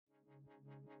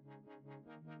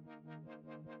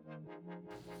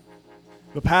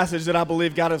The passage that I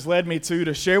believe God has led me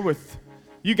to share with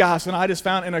you guys tonight is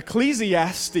found in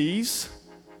Ecclesiastes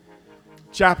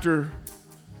chapter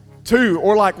 2,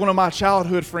 or like one of my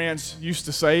childhood friends used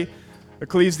to say,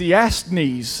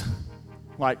 Ecclesiastes,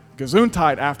 like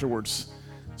Gesundheit afterwards.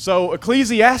 So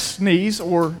Ecclesiastes,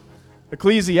 or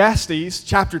Ecclesiastes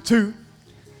chapter 2,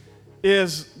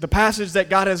 is the passage that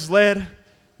God has led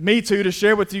me to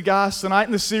share with you guys tonight.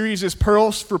 And the series is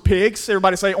Pearls for Pigs.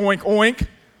 Everybody say oink, oink.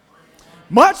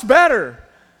 Much better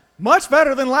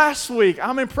than last week.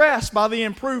 I'm impressed by the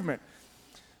improvement.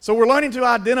 So we're learning to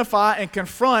identify and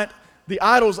confront the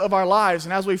idols of our lives.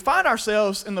 And as we find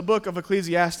ourselves in the book of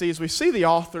Ecclesiastes, we see the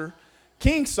author,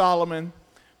 King Solomon,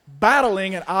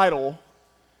 battling an idol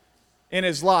in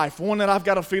his life. One that I've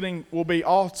got a feeling will be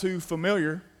all too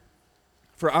familiar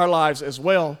for our lives as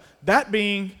well. That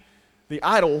being the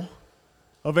idol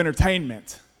of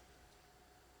entertainment.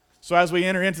 So as we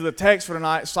enter into the text for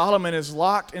tonight, Solomon is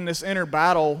locked in this inner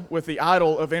battle with the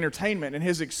idol of entertainment, and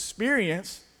his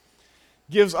experience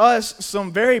gives us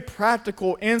some very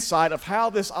practical insight of how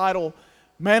this idol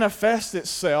manifests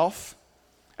itself,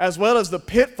 as well as the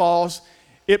pitfalls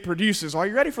it produces. Are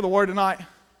you ready for the word tonight?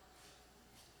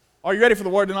 Are you ready for the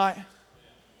word tonight?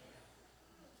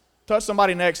 Touch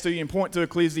somebody next to you and point to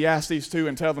Ecclesiastes 2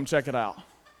 and tell them, check it out.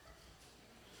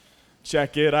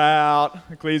 Check it out.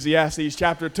 Ecclesiastes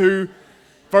chapter 2,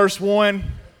 verse 1.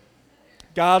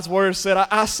 God's word said,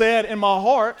 I said in my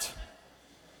heart,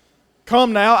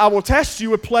 come now, I will test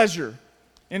you with pleasure.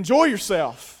 Enjoy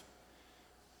yourself.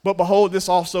 But behold, this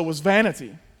also was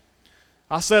vanity.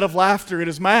 I said of laughter, it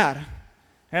is mad.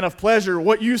 And of pleasure,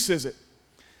 what use is it?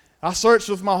 I searched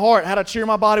with my heart how to cheer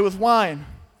my body with wine,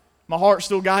 my heart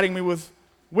still guiding me with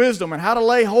wisdom, and how to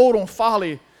lay hold on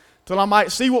folly, till I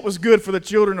might see what was good for the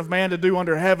children of man to do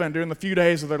under heaven during the few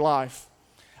days of their life.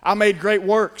 I made great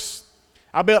works.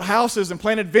 I built houses and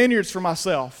planted vineyards for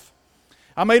myself.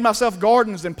 I made myself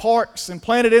gardens and parks and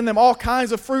planted in them all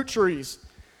kinds of fruit trees.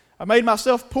 I made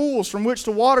myself pools from which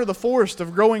to water the forest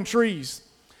of growing trees.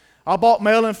 I bought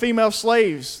male and female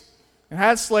slaves and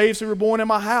had slaves who were born in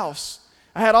my house.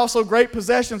 I had also great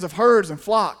possessions of herds and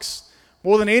flocks,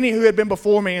 more than any who had been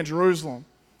before me in Jerusalem.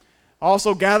 I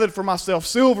also gathered for myself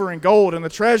silver and gold and the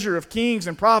treasure of kings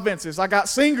and provinces. I got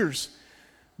singers,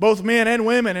 both men and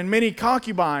women, and many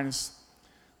concubines,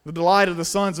 the delight of the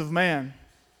sons of man.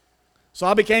 So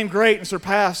I became great and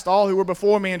surpassed all who were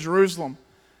before me in Jerusalem.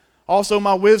 Also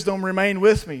my wisdom remained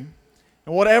with me,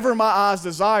 and whatever my eyes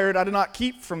desired, I did not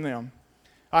keep from them.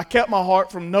 I kept my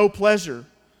heart from no pleasure,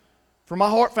 for my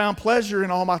heart found pleasure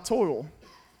in all my toil.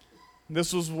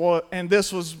 This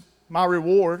was my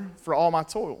reward for all my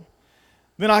toil.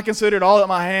 Then I considered all that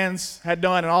my hands had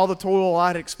done and all the toil I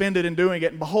had expended in doing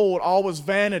it, and behold, all was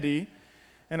vanity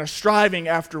and a striving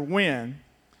after wind.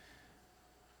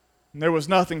 And there was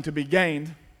nothing to be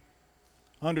gained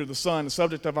under the sun. The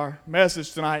subject of our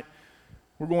message tonight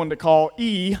we're going to call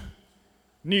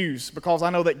news, because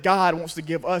I know that God wants to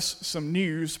give us some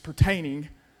news pertaining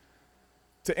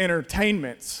to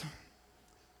entertainment.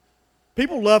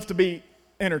 People love to be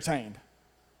entertained.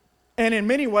 And in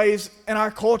many ways in our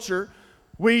culture,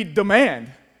 we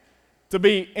demand to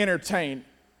be entertained.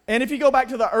 And if you go back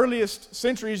to the earliest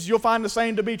centuries, you'll find the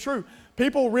same to be true.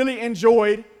 People really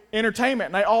enjoyed entertainment,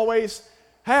 and they always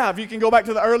have. You can go back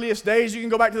to the earliest days. You can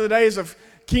go back to the days of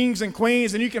kings and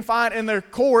queens, and you can find in their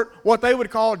court what they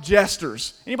would call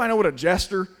jesters. Anybody know what a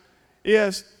jester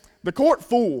is? The court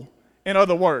fool, in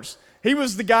other words. He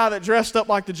was the guy that dressed up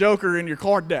like the Joker in your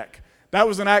card deck. That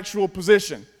was an actual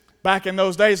position back in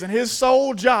those days. And his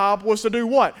sole job was to do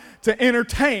what? To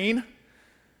entertain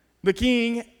the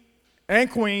king and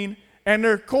queen and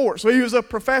their court. So he was a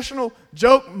professional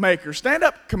joke maker.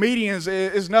 Stand-up comedians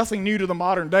is nothing new to the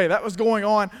modern day. That was going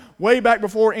on way back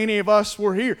before any of us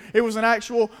were here. It was an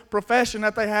actual profession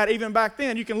that they had even back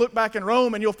then. You can look back in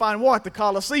Rome and you'll find what? The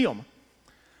Colosseum.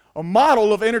 A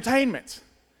model of entertainment.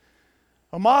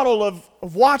 A model of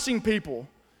watching people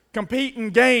compete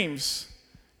in games,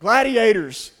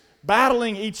 gladiators,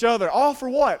 battling each other, all for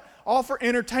what? All for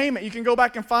entertainment. You can go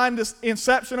back and find this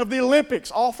inception of the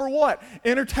Olympics, all for what?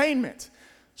 Entertainment.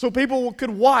 So people could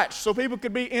watch, so people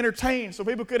could be entertained, so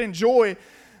people could enjoy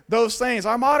those things.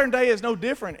 Our modern day is no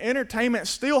different. Entertainment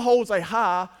still holds a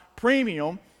high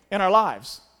premium in our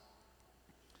lives.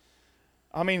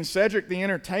 I mean, Cedric the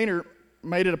Entertainer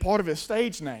made it a part of his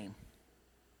stage name.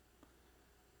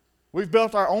 We've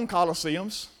built our own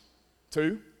coliseums,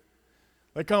 too.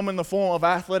 They come in the form of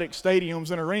athletic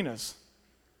stadiums and arenas.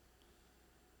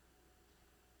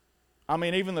 I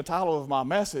mean, even the title of my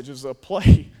message is a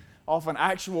play off an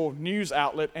actual news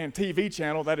outlet and TV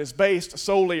channel that is based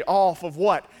solely off of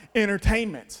what?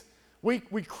 Entertainment. We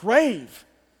crave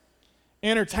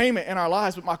entertainment in our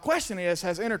lives, but my question is,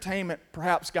 has entertainment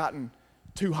perhaps gotten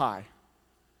too high?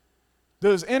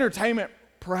 Does entertainment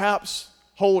perhaps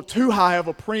hold too high of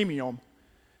a premium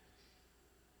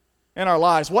in our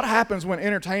lives? What happens when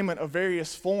entertainment of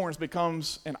various forms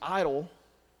becomes an idol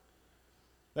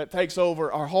that takes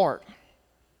over our heart?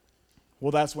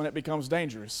 Well, that's when it becomes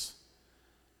dangerous,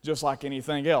 just like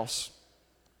anything else.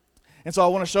 And so I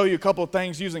want to show you a couple of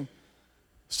things using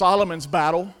Solomon's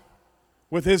battle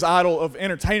with his idol of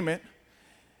entertainment,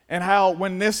 and how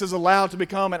when this is allowed to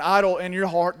become an idol in your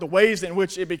heart, the ways in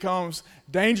which it becomes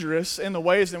dangerous and the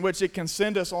ways in which it can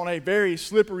send us on a very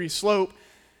slippery slope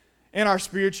in our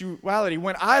spirituality.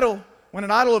 When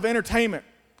an idol of entertainment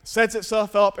sets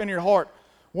itself up in your heart,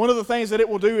 one of the things that it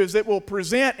will do is it will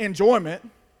present enjoyment,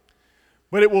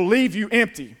 but it will leave you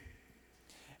empty.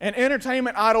 An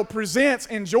entertainment idol presents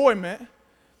enjoyment,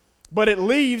 but it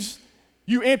leaves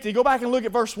you empty. Go back and look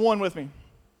at verse 1 with me.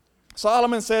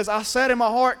 Solomon says, I said in my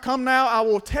heart, come now, I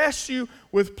will test you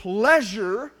with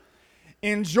pleasure.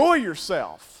 Enjoy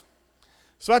yourself.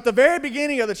 So at the very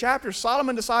beginning of the chapter,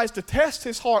 Solomon decides to test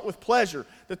his heart with pleasure,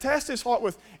 to test his heart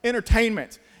with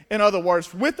entertainment, in other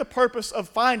words, with the purpose of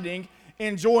finding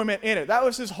enjoyment in it. That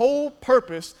was his whole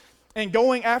purpose in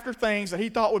going after things that he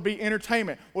thought would be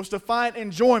entertainment, was to find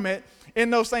enjoyment in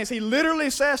those things. He literally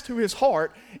says to his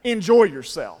heart, enjoy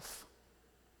yourself.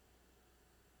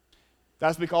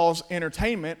 That's because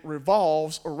entertainment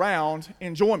revolves around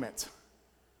enjoyment.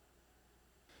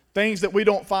 Things that we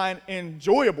don't find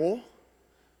enjoyable,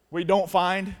 we don't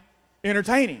find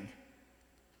entertaining.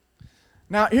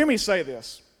 Now, hear me say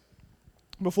this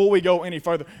before we go any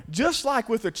further. Just like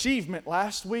with achievement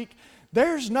last week,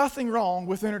 there's nothing wrong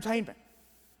with entertainment.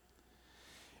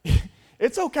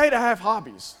 It's okay to have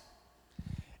hobbies.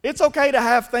 It's okay to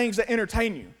have things that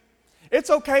entertain you.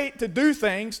 It's okay to do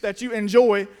things that you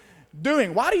enjoy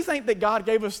doing. Why do you think that God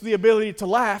gave us the ability to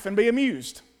laugh and be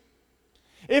amused?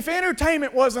 If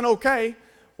entertainment wasn't okay,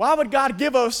 why would God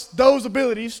give us those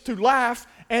abilities to laugh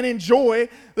and enjoy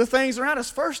the things around us?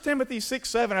 1 Timothy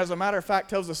 6:7, as a matter of fact,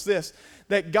 tells us this,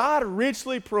 that God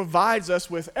richly provides us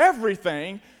with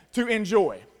everything to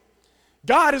enjoy.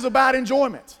 God is about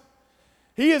enjoyment.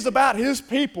 He is about His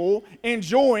people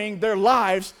enjoying their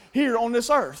lives here on this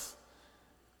earth.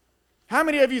 How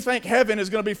many of you think heaven is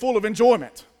going to be full of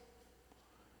enjoyment?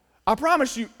 I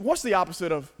promise you, what's the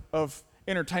opposite of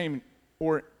entertainment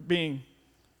or being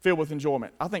filled with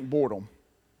enjoyment? I think boredom.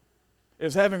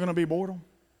 Is heaven going to be boredom?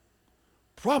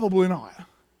 Probably not.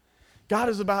 God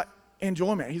is about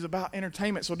enjoyment. He's about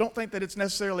entertainment. So don't think that it's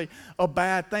necessarily a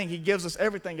bad thing. He gives us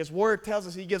everything. His word tells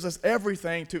us He gives us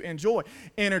everything to enjoy.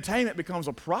 Entertainment becomes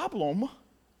a problem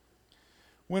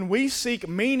when we seek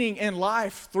meaning in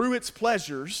life through its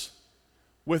pleasures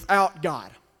without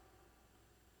God.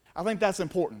 I think that's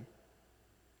important.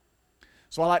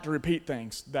 So I like to repeat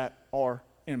things that are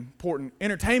important.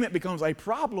 Entertainment becomes a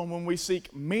problem when we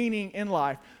seek meaning in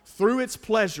life through its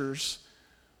pleasures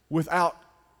without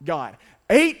God.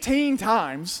 18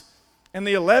 times in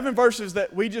the 11 verses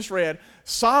that we just read,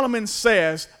 Solomon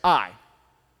says, I.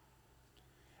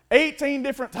 18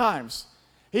 different times.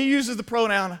 He uses the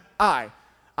pronoun I.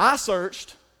 I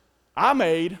searched, I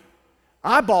made,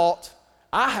 I bought,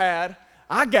 I had,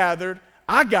 I gathered,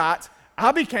 I got,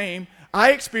 I became,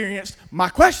 I experienced. My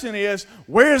question is,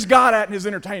 where is God at in His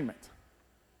entertainment?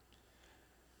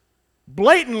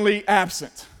 Blatantly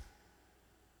absent.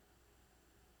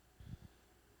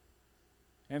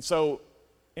 And so,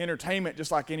 entertainment,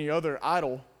 just like any other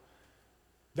idol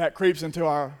that creeps into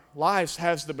our lives,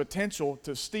 has the potential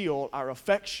to steal our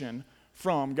affection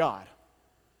from God.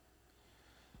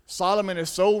 Solomon is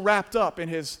so wrapped up in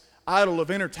his idol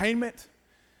of entertainment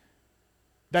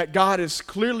that God is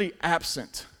clearly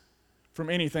absent from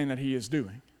anything that he is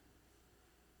doing.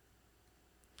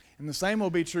 And the same will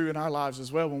be true in our lives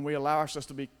as well when we allow ourselves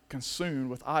to be consumed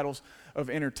with idols of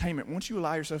entertainment. Once you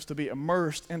allow yourselves to be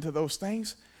immersed into those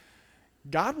things,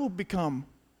 God will become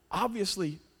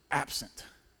obviously absent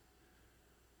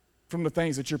from the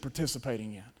things that you're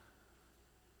participating in.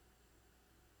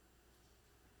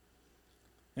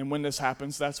 And when this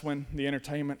happens, that's when the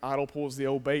entertainment idol pulls the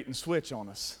old bait and switch on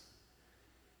us.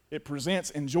 It presents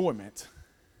enjoyment,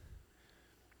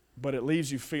 but it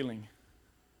leaves you feeling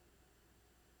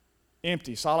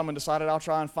empty. Solomon decided, I'll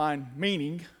try and find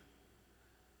meaning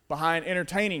behind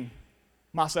entertaining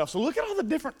myself. So look at all the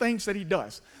different things that he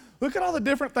does. Look at all the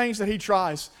different things that he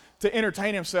tries to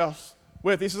entertain himself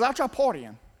with. He says, I'll try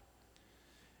partying.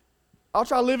 I'll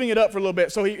try living it up for a little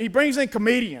bit. So he brings in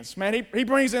comedians, man. He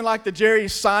brings in like the Jerry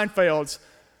Seinfelds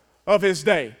of his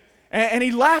day. And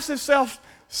he laughs himself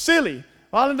silly.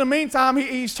 While in the meantime,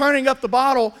 he's turning up the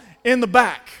bottle in the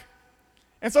back.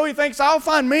 And so he thinks, I'll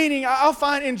find meaning, I'll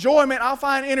find enjoyment, I'll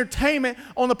find entertainment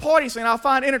on the party scene, I'll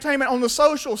find entertainment on the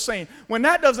social scene. When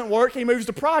that doesn't work, he moves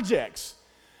to projects.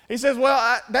 He says,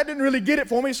 well, that didn't really get it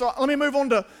for me, so let me move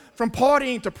on from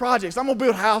partying to projects. I'm going to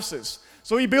build houses.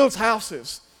 So he builds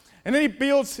houses. And then he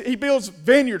builds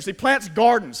vineyards, he plants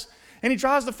gardens. And he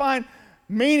tries to find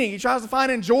meaning, he tries to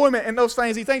find enjoyment in those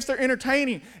things. He thinks they're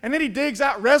entertaining. And then he digs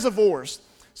out reservoirs.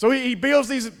 So he builds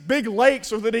these big lakes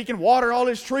so that he can water all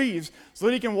his trees, so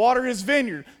that he can water his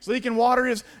vineyard, so that he can water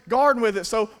his garden with it.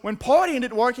 So when partying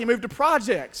didn't work, he moved to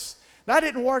projects. That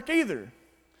didn't work either.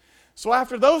 So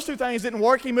after those two things didn't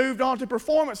work, he moved on to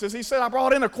performances. He said, I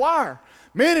brought in a choir,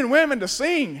 men and women to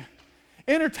sing,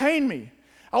 entertain me.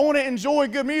 I want to enjoy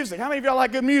good music. How many of y'all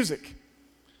like good music?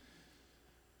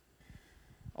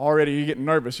 Already you're getting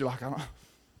nervous. You're like, I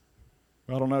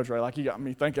don't know, Trey. Like you got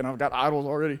me thinking I've got idols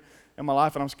already in my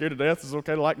life and I'm scared to death. Is it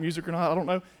okay to like music or not? I don't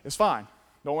know. It's fine.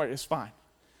 Don't worry, it's fine.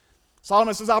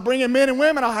 Solomon says, I'll bring in men and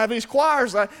women. I'll have these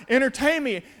choirs that entertain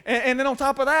me. And then on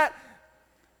top of that,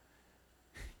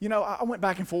 you know, I went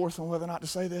back and forth on whether or not to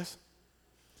say this.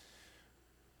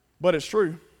 But it's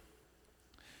true.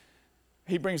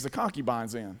 He brings the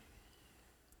concubines in.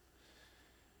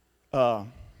 The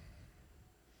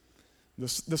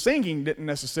singing didn't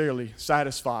necessarily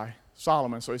satisfy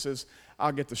Solomon, so he says,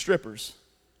 I'll get the strippers.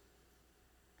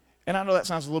 And I know that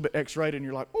sounds a little bit X-rated, and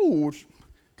you're like, oh,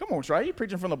 come on, Trey, you're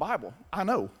preaching from the Bible. I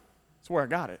know. That's where I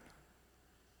got it.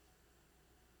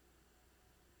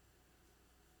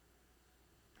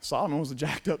 Solomon was a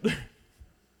jacked up dude.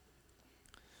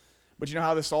 But you know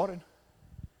how this started?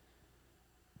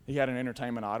 He had an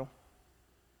entertainment idol.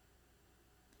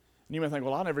 And you may think,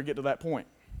 well, I'll never get to that point.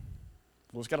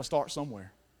 Well, it's got to start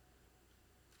somewhere.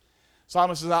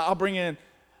 Solomon says, I'll bring in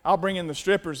the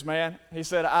strippers, man. He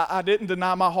said, I didn't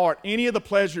deny my heart any of the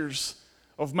pleasures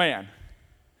of man.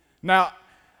 Now,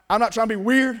 I'm not trying to be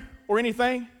weird or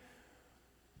anything,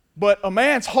 but a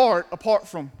man's heart, apart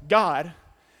from God,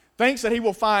 thinks that he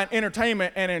will find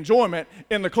entertainment and enjoyment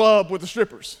in the club with the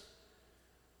strippers.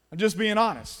 I'm just being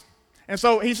honest. And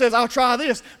so he says, I'll try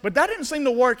this. But that didn't seem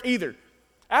to work either.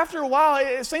 After a while,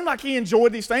 it seemed like he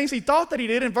enjoyed these things. He thought that he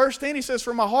did. In verse 10, he says,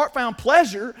 for my heart found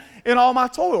pleasure in all my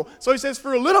toil. So he says,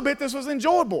 for a little bit, this was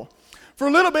enjoyable. For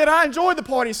a little bit, I enjoyed the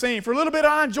party scene. For a little bit,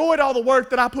 I enjoyed all the work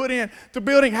that I put in to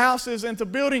building houses and to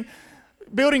building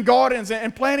gardens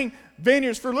and planting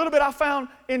vineyards. For a little bit, I found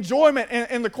enjoyment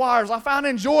in the choirs. I found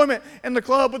enjoyment in the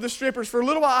club with the strippers. For a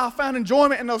little while, I found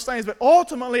enjoyment in those things. But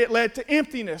ultimately, it led to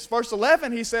emptiness. Verse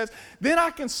 11, he says, then I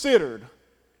considered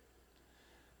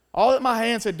all that my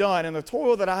hands had done and the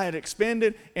toil that I had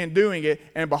expended in doing it,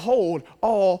 and behold,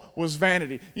 all was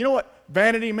vanity. You know what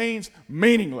vanity means?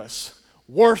 Meaningless,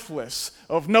 worthless,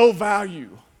 of no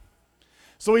value.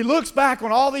 So he looks back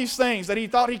on all these things that he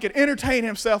thought he could entertain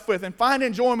himself with and find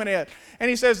enjoyment in, and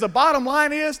he says the bottom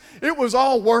line is, it was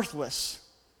all worthless.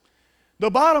 The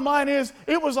bottom line is,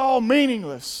 it was all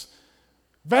meaningless.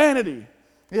 Vanity.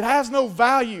 It has no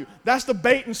value. That's the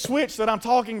bait and switch that I'm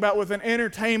talking about with an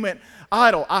entertainment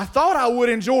idol. I thought I would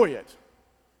enjoy it,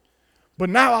 but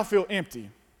now I feel empty.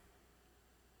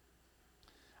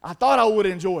 I thought I would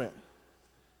enjoy it,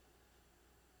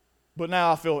 but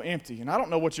now I feel empty. And I don't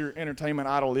know what your entertainment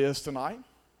idol is tonight,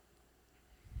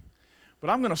 but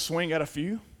I'm going to swing at a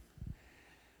few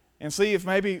and see if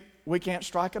maybe we can't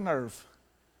strike a nerve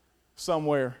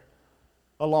somewhere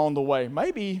along the way.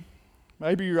 Maybe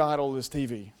your idol is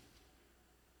TV.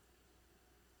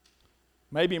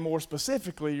 Maybe more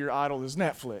specifically, your idol is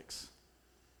Netflix.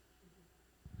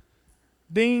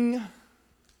 Ding. I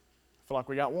feel like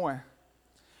we got one.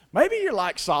 Maybe you're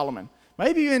like Solomon.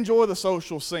 Maybe you enjoy the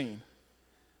social scene.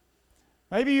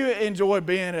 Maybe you enjoy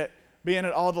being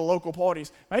at all the local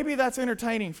parties. Maybe that's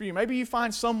entertaining for you. Maybe you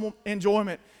find some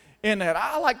enjoyment in that.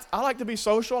 I like to be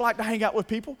social. I like to hang out with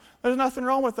people. There's nothing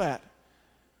wrong with that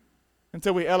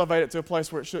until we elevate it to a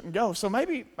place where it shouldn't go. So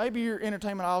maybe your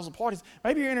entertainment idol is the parties.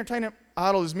 Maybe your entertainment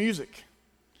idol is music.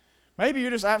 Maybe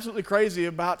you're just absolutely crazy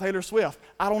about Taylor Swift.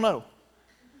 I don't know.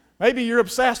 Maybe you're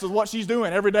obsessed with what she's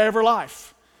doing every day of her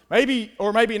life. Maybe,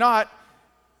 or maybe not,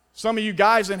 some of you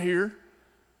guys in here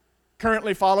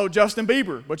currently follow Justin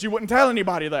Bieber, but you wouldn't tell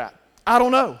anybody that. I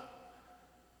don't know.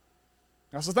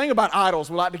 That's the thing about idols.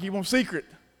 We like to keep them secret.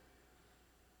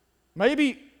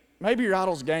 Maybe your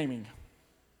idol's gaming.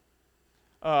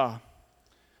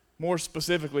 More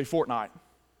specifically, Fortnite.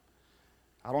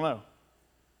 I don't know.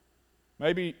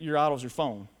 Maybe your idol's your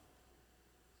phone.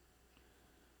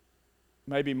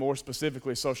 maybe more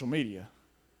specifically social media.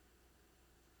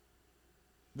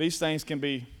 These things can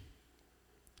be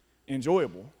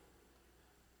enjoyable,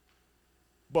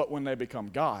 but when they become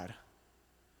God,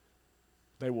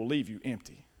 they will leave you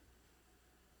empty.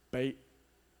 Bait,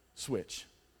 switch,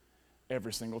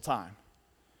 every single time.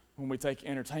 When we take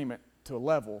entertainment to a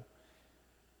level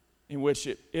in which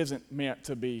it isn't meant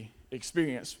to be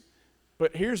experienced.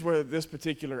 But here's where this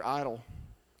particular idol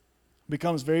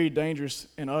becomes very dangerous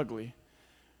and ugly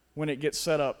when it gets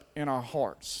set up in our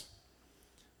hearts.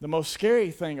 The most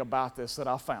scary thing about this that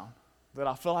I found, that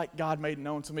I feel like God made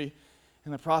known to me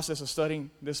in the process of studying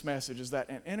this message, is that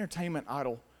an entertainment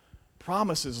idol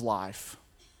promises life,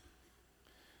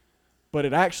 but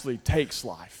it actually takes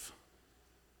life.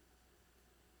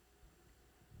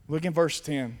 Look in verse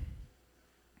 10.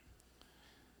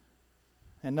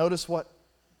 And notice what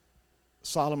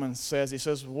Solomon says. He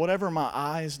says, "Whatever my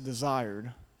eyes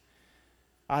desired,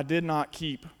 I did not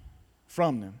keep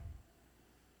from them.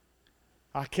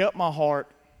 I kept my heart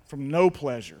from no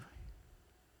pleasure."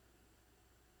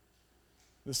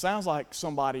 This sounds like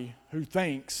somebody who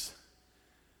thinks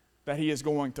that he is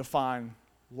going to find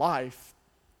life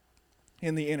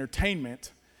in the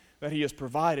entertainment that he has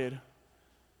provided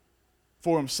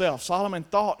for himself. Solomon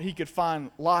thought he could find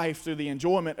life through the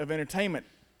enjoyment of entertainment,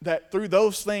 that through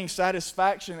those things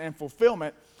satisfaction and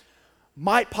fulfillment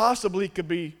might possibly could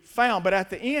be found. But at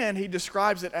the end, he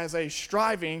describes it as a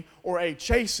striving or a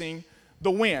chasing the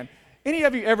wind. Any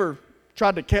of you ever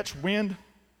tried to catch wind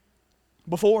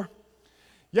before?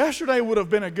 Yesterday would have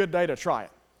been a good day to try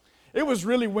it. It was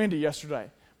really windy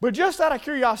yesterday. But just out of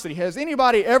curiosity, has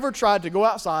anybody ever tried to go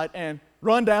outside and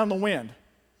run down the wind?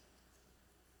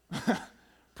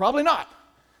 Probably not.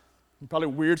 You probably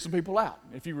weird some people out.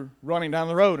 If you were running down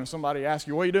the road and somebody asked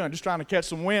you, "What are you doing?" "Just trying to catch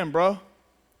some wind, bro."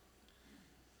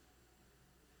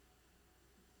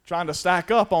 Trying to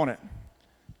stack up on it.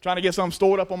 Trying to get something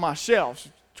stored up on my shelves.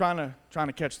 Trying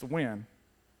to catch the wind.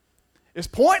 It's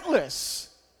pointless.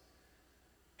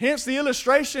 Hence the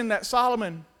illustration that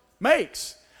Solomon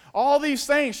makes. All these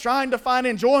things, trying to find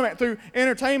enjoyment through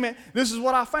entertainment, this is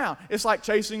what I found. It's like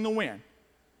chasing the wind.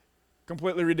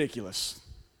 Completely ridiculous.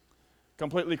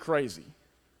 Completely crazy.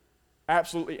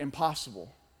 Absolutely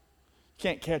impossible. You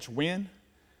can't catch wind,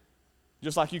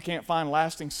 just like you can't find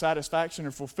lasting satisfaction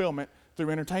or fulfillment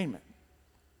through entertainment.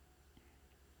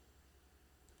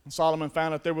 And Solomon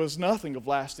found that there was nothing of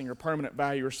lasting or permanent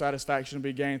value or satisfaction to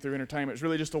be gained through entertainment. It's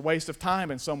really just a waste of time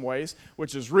in some ways,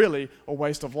 which is really a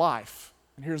waste of life.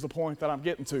 And here's the point that I'm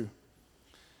getting to.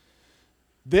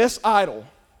 This idol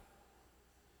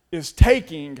is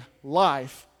taking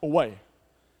life away.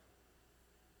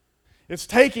 It's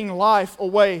taking life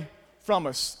away from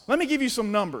us. Let me give you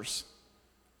some numbers.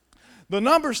 The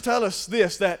numbers tell us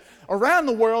this, that around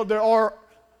the world there are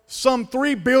some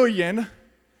 3 billion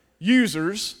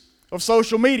users of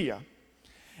social media.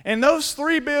 And those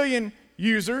 3 billion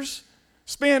users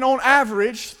spend on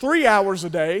average 3 hours a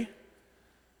day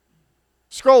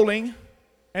scrolling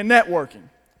and networking.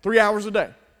 3 hours a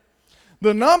day.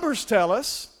 The numbers tell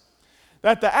us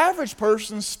that the average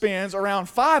person spends around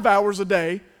 5 hours a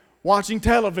day watching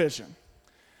television.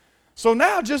 So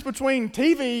now just between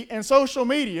TV and social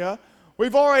media,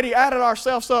 we've already added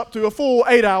ourselves up to a full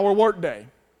 8-hour workday.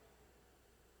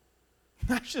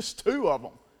 That's just 2 of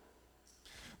them.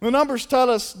 The numbers tell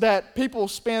us that people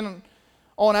spend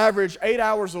on average 8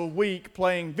 hours a week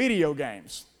playing video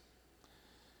games.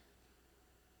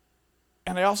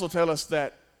 And they also tell us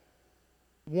that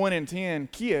 1 in 10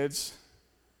 kids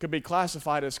could be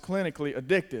classified as clinically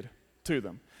addicted to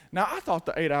them. Now, I thought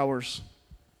the 8 hours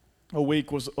a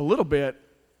week was a little bit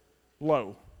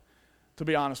low, to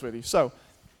be honest with you. So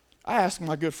I asked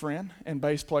my good friend and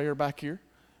bass player back here,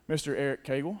 Mr. Eric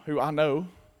Cagle, who I know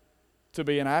to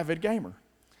be an avid gamer,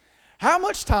 how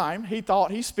much time he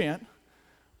thought he spent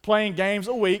playing games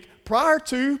a week prior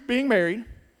to being married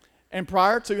and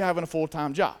prior to having a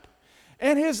full-time job.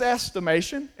 And his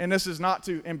estimation, and this is not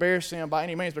to embarrass him by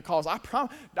any means, because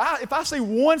if I see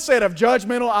one set of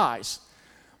judgmental eyes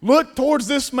look towards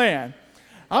this man,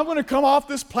 I'm going to come off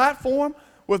this platform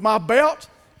with my belt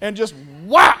and just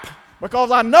whap,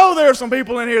 because I know there are some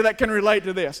people in here that can relate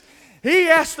to this. He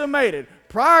estimated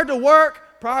prior to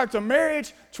work, prior to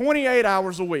marriage, 28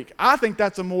 hours a week. I think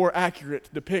that's a more accurate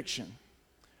depiction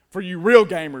for you real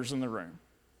gamers in the room.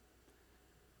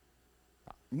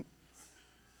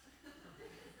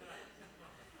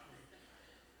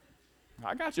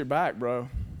 I got your back, bro.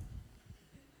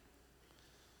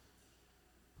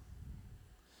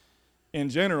 In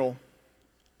general,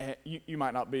 you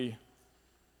might not be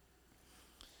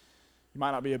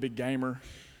a big gamer.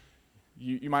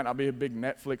 You might not be a big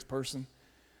Netflix person.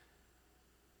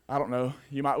 I don't know,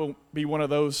 you might be one of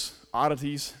those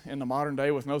oddities in the modern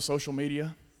day with no social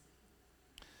media.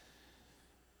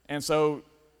 And so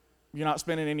you're not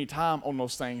spending any time on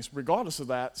those things. Regardless of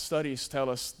that, studies tell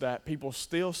us that people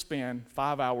still spend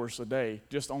 5 hours a day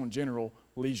just on general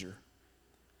leisure.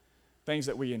 Things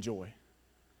that we enjoy.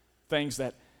 Things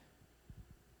that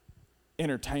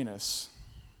entertain us.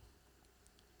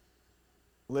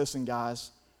 Listen,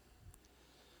 guys.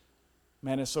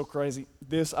 Man, it's so crazy.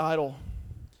 This idol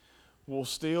will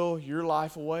steal your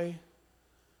life away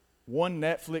one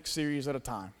Netflix series at a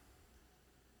time.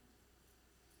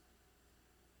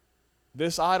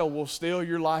 This idol will steal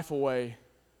your life away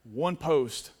one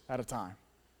post at a time.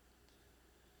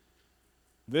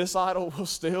 This idol will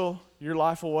steal your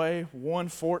life away one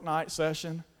Fortnite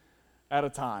session at a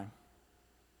time.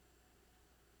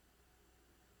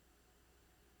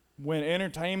 When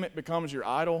entertainment becomes your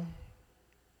idol,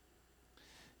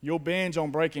 you'll binge on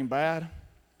Breaking Bad,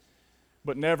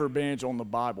 but never binge on the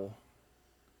Bible,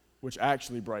 which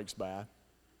actually breaks bad.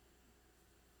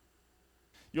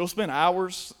 You'll spend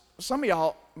hours. Some of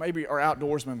y'all maybe are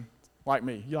outdoorsmen like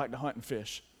me. You like to hunt and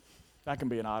fish. That can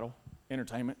be an idol,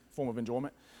 entertainment, form of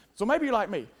enjoyment. So maybe you're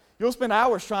like me. You'll spend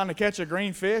hours trying to catch a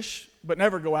green fish, but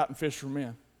never go out and fish for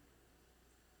men.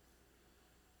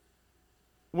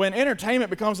 When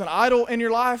entertainment becomes an idol in your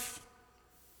life,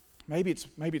 maybe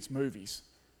it's movies.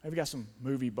 Maybe you got some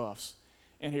movie buffs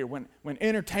in here. When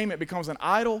entertainment becomes an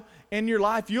idol in your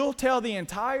life, you'll tell the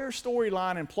entire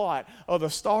storyline and plot of the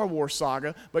Star Wars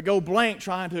saga, but go blank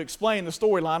trying to explain the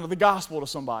storyline of the gospel to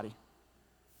somebody.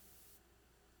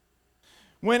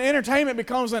 When entertainment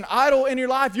becomes an idol in your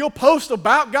life, you'll post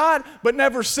about God, but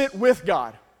never sit with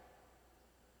God.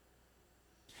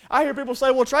 I hear people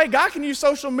say, well, Trey, God can use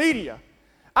social media.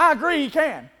 I agree, He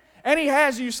can. And He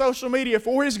has used social media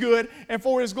for His good and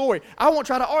for His glory. I won't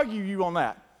try to argue you on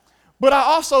that. But I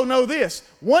also know this.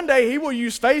 One day He will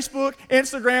use Facebook,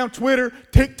 Instagram, Twitter,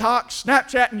 TikTok,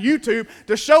 Snapchat, and YouTube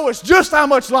to show us just how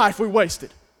much life we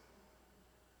wasted.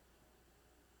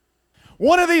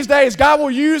 One of these days, God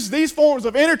will use these forms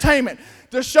of entertainment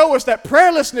to show us that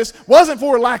prayerlessness wasn't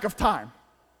for a lack of time.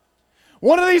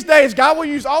 One of these days, God will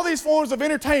use all these forms of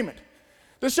entertainment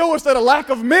to show us that a lack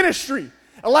of ministry,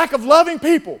 a lack of loving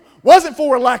people, wasn't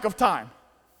for a lack of time.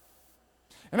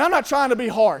 And I'm not trying to be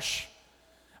harsh.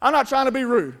 I'm not trying to be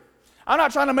rude. I'm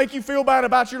not trying to make you feel bad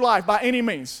about your life by any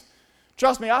means.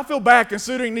 Trust me, I feel bad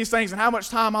considering these things and how much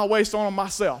time I waste on them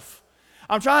myself.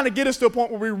 I'm trying to get us to a point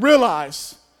where we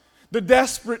realize the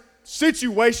desperate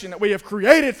situation that we have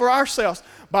created for ourselves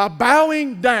by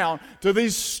bowing down to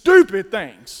these stupid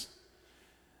things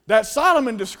that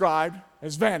Solomon described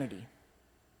as vanity.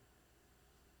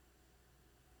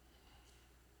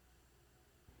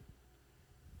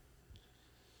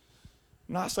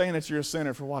 I'm not saying that you're a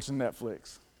sinner for watching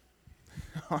Netflix.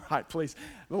 All right, please.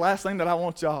 The last thing that I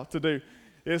want y'all to do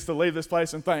is to leave this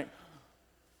place and think,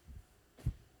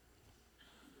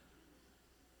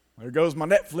 there goes my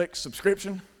Netflix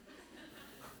subscription.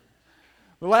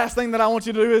 The last thing that I want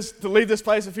you to do is to leave this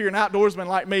place if you're an outdoorsman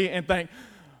like me and think,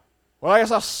 well, I guess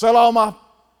I'll sell all my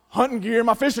hunting gear,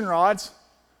 my fishing rods.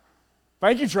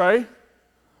 Thank you, Trey.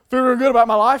 Feel real good about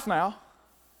my life now.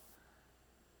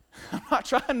 I'm not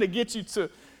trying to get you to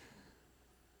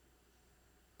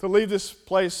leave this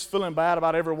place feeling bad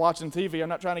about ever watching TV. I'm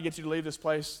not trying to get you to leave this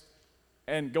place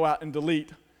and go out and delete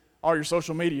all your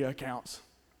social media accounts.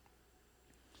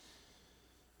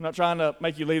 I'm not trying to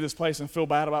make you leave this place and feel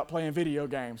bad about playing video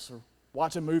games or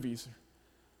watching movies or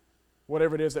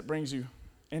whatever it is that brings you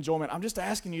enjoyment. I'm just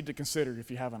asking you to consider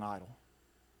if you have an idol.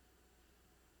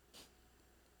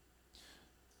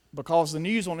 Because the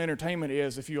news on entertainment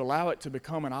is if you allow it to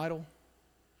become an idol,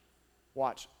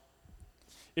 watch,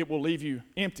 it will leave you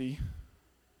empty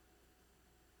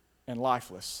and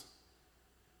lifeless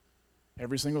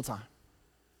every single time.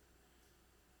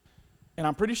 And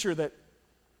I'm pretty sure that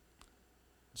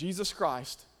Jesus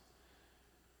Christ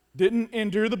didn't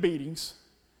endure the beatings,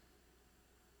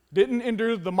 didn't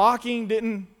endure the mocking,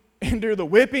 didn't endure the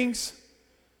whippings,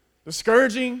 the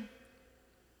scourging.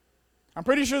 I'm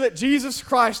pretty sure that Jesus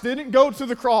Christ didn't go to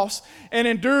the cross and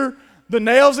endure the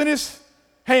nails in His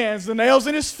hands, the nails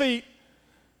in His feet,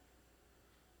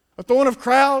 a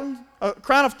crown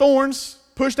of thorns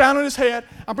pushed down on His head.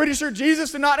 I'm pretty sure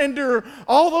Jesus did not endure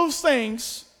all those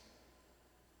things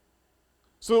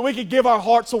so that we could give our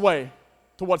hearts away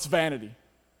to what's vanity.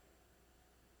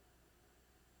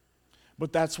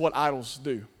 But that's what idols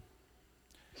do.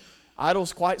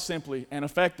 Idols quite simply and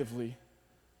effectively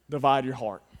divide your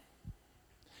heart.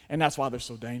 And that's why they're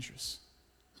so dangerous.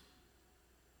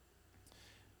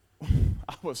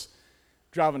 I was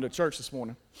driving to church this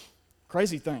morning,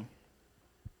 Crazy thing.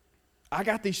 I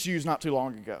got these shoes not too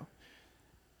long ago.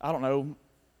 I don't know,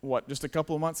 just a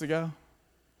couple of months ago?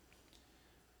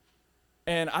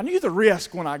 And I knew the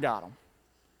risk when I got them,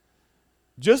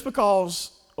 just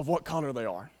because of what color they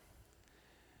are.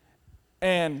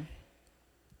 And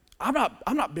I'm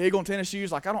not big on tennis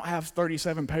shoes. Like, I don't have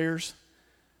 37 pairs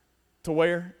to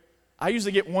wear. I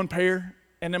usually get one pair,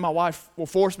 and then my wife will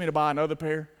force me to buy another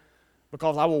pair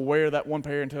because I will wear that one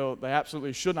pair until they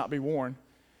absolutely should not be worn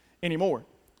anymore.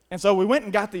 And so we went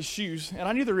and got these shoes, and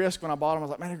I knew the risk when I bought them. I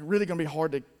was like, man, they're really going to be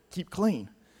hard to keep clean.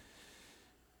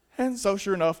 And so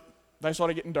sure enough, they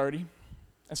started getting dirty.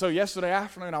 And so yesterday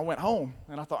afternoon, I went home,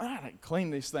 and I thought, I need to clean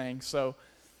these things. So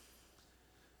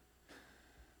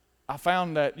I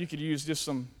found that you could use just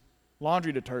some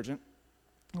laundry detergent,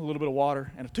 a little bit of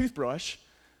water, and a toothbrush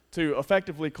to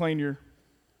effectively clean your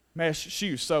mesh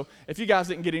shoes. So if you guys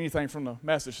didn't get anything from the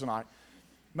message tonight,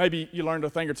 maybe you learned a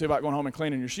thing or two about going home and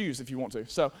cleaning your shoes if you want to.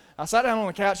 So I sat down on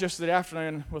the couch yesterday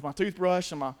afternoon with my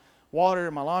toothbrush and my water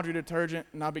and my laundry detergent,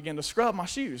 and I began to scrub my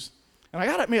shoes. And I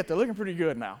got to admit, they're looking pretty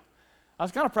good now. I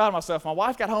was kind of proud of myself. My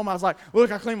wife got home, I was like,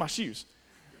 look, I cleaned my shoes.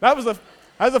 That was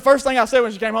the first thing I said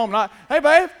when she came home. Not, hey,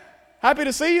 babe, happy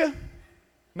to see you.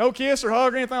 No kiss or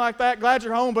hug or anything like that. Glad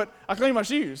you're home, but I cleaned my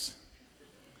shoes.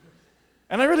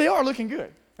 And they really are looking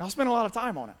good. I'll spend a lot of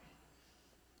time on it.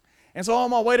 And so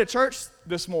on my way to church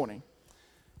this morning,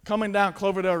 coming down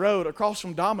Cloverdale Road across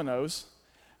from Domino's,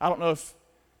 I don't know if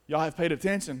y'all have paid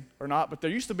attention or not, but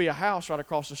there used to be a house right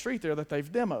across the street there that they've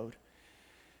demoed.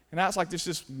 And now it's like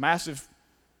this massive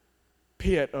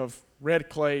pit of red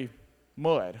clay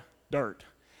mud, dirt.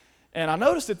 And I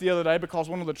noticed it the other day because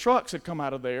one of the trucks had come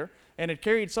out of there and it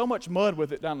carried so much mud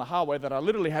with it down the highway that I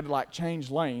literally had to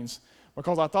change lanes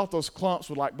because I thought those clumps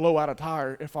would blow out a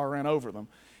tire if I ran over them.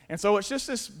 And so it's just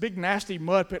this big nasty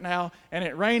mud pit now, and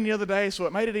it rained the other day, so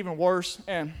it made it even worse.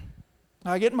 And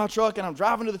I get in my truck and I'm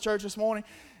driving to the church this morning.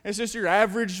 It's just your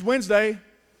average Wednesday,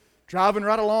 driving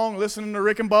right along, listening to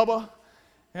Rick and Bubba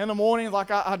in the morning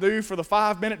like I do for the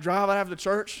 5-minute drive I have to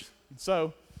church. And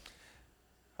so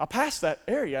I passed that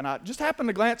area, and I just happened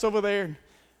to glance over there, and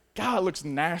God, it looks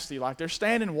nasty. There's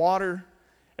standing water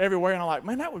everywhere, and I'm like,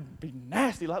 man, that would be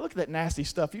nasty. Look at that nasty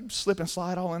stuff. You'd slip and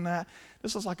slide all in that.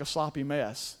 This looks like a sloppy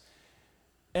mess.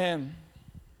 And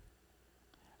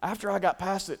after I got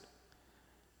past it,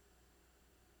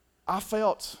 I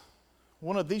felt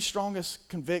one of the strongest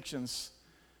convictions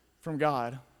from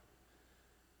God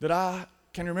that I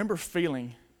can remember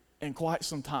feeling in quite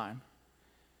some time.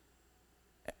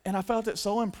 And I felt it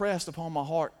so impressed upon my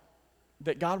heart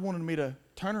that God wanted me to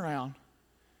turn around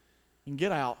and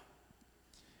get out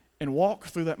and walk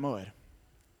through that mud.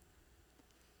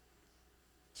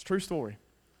 It's a true story.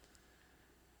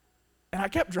 And I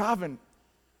kept driving.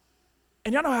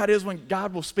 And y'all know how it is when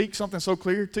God will speak something so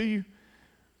clear to you,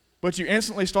 but you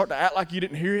instantly start to act like you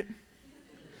didn't hear it.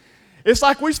 It's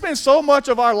like we spend so much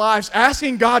of our lives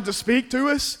asking God to speak to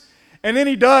us, and then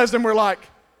he does, and we're like,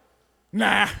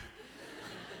 nah.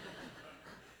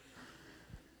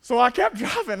 So I kept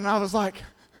driving, and I was like,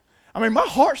 my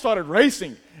heart started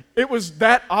racing. It was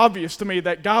that obvious to me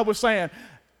that God was saying,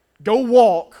 go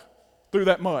walk through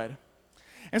that mud.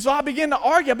 And so I began to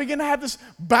argue. I began to have this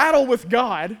battle with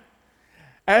God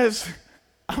as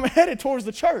I'm headed towards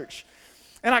the church.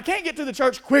 And I can't get to the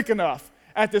church quick enough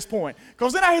at this point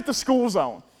because then I hit the school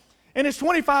zone. And it's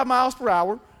 25 miles per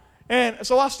hour. And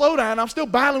so I slow down. I'm still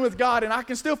battling with God, and I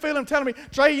can still feel him telling me,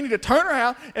 Trey, you need to turn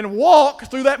around and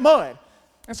walk through that mud.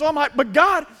 And so I'm like, but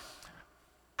God,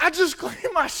 I just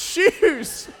cleaned my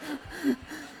shoes.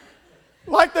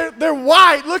 They're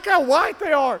white. Look how white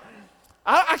they are.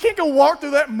 I can't go walk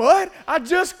through that mud. I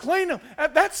just cleaned them.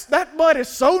 That mud is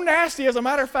so nasty. As a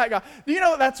matter of fact, God, do you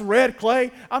know that's red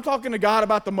clay? I'm talking to God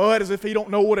about the mud as if he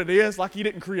don't know what it is, like he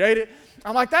didn't create it.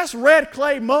 I'm like, that's red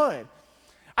clay mud.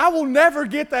 I will never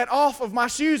get that off of my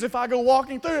shoes if I go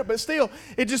walking through it, but still,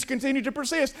 it just continued to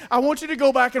persist. I want you to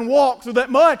go back and walk through that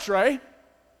mud, Trey.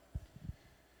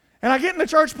 And I get in the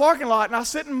church parking lot, and I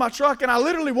sit in my truck, and I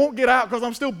literally won't get out because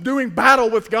I'm still doing battle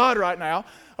with God right now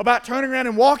about turning around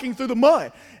and walking through the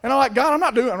mud. And I'm like, God, I'm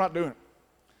not doing it.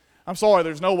 I'm sorry,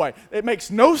 there's no way. It makes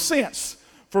no sense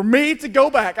for me to go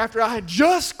back after I had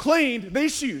just cleaned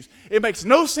these shoes. It makes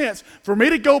no sense for me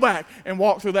to go back and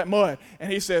walk through that mud.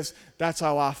 And he says, that's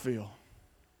how I feel.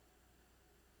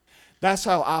 That's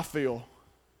how I feel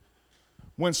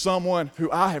when someone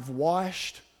who I have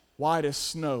washed white as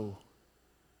snow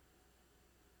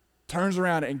turns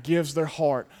around and gives their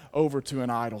heart over to an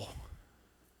idol.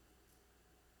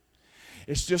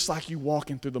 It's just like you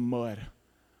walking through the mud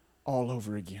all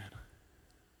over again.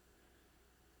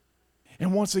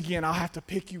 And once again, I'll have to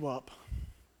pick you up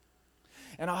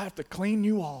and I'll have to clean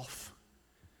you off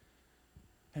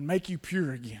and make you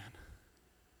pure again.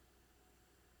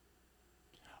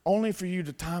 Only for you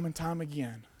to time and time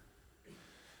again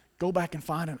go back and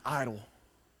find an idol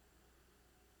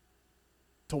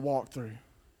to walk through.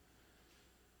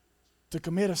 To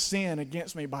commit a sin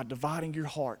against me by dividing your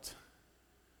heart.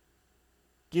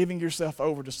 Giving yourself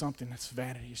over to something that's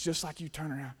vanity. It's just like you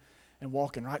turn around and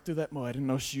walking right through that mud in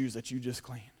those shoes that you just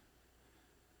cleaned.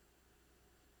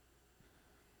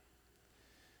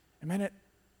 And man,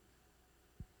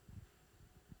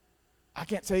 I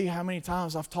can't tell you how many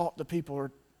times I've talked to people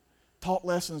or taught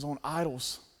lessons on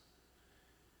idols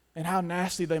and how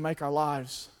nasty they make our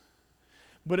lives,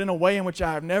 but in a way in which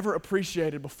I have never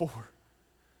appreciated before.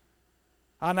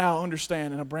 I now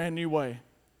understand in a brand new way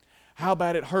how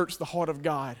bad it hurts the heart of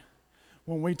God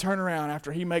when we turn around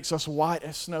after He makes us white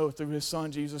as snow through His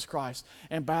Son Jesus Christ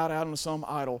and bow down to some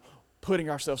idol, putting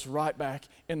ourselves right back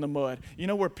in the mud. You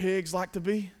know where pigs like to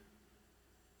be?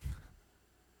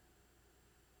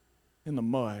 In the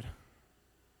mud.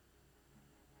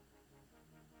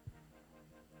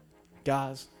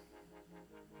 Guys,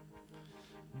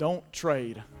 don't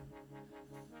trade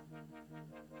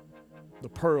the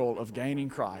pearl of gaining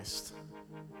Christ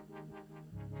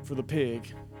for the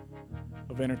pig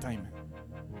of entertainment.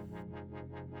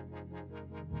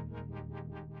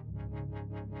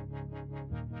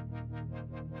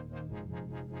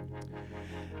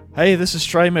 Hey, this is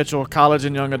Trey Mitchell, college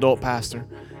and young adult pastor.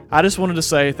 I just wanted to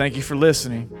say thank you for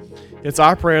listening. It's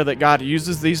our prayer that God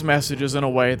uses these messages in a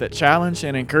way that challenge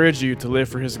and encourage you to live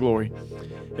for His glory.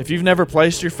 If you've never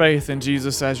placed your faith in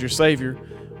Jesus as your Savior,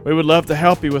 we would love to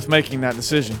help you with making that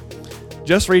decision.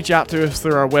 Just reach out to us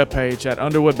through our webpage at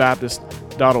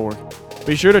underwoodbaptist.org.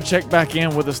 Be sure to check back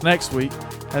in with us next week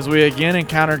as we again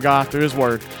encounter God through His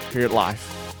Word here at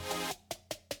Life.